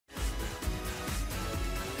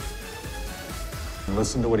and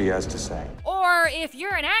listen to what he has to say. Or if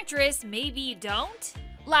you're an actress, maybe don't?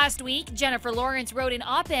 Last week, Jennifer Lawrence wrote an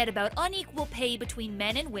op-ed about unequal pay between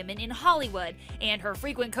men and women in Hollywood, and her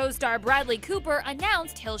frequent co-star Bradley Cooper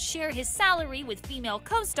announced he'll share his salary with female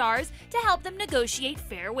co-stars to help them negotiate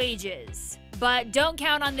fair wages. But don't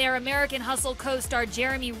count on their American Hustle co-star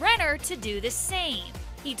Jeremy Renner to do the same.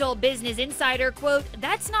 He told Business Insider, quote,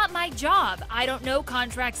 "That's not my job. I don't know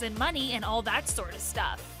contracts and money and all that sort of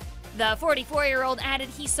stuff." The 44-year-old added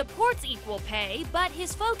he supports equal pay, but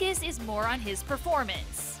his focus is more on his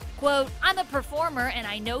performance. Quote, "I'm a performer and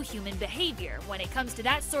I know human behavior. When it comes to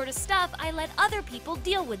that sort of stuff, I let other people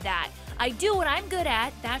deal with that. I do what I'm good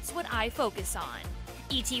at, that's what I focus on."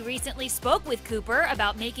 E.T. recently spoke with Cooper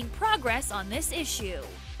about making progress on this issue.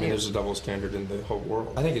 I mean, there's a double standard in the whole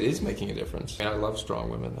world. I think it is making a difference. I love strong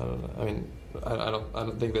women. I don't know. I mean, I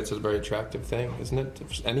don't think that's a very attractive thing, isn't it?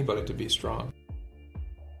 For anybody to be strong.